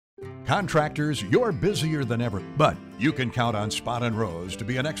Contractors, you're busier than ever, but you can count on Spahn & Rose to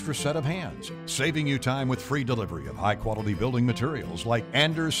be an extra set of hands, saving you time with free delivery of high-quality building materials like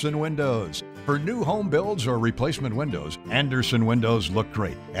Andersen windows. For new home builds or replacement windows, Andersen windows look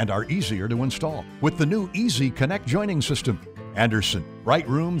great and are easier to install with the new Easy Connect joining system. Andersen, right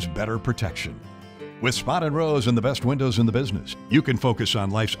rooms, better protection. With Spahn & Rose and the best windows in the business, you can focus on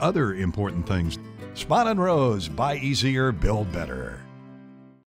life's other important things. Spahn & Rose, buy easier, build better.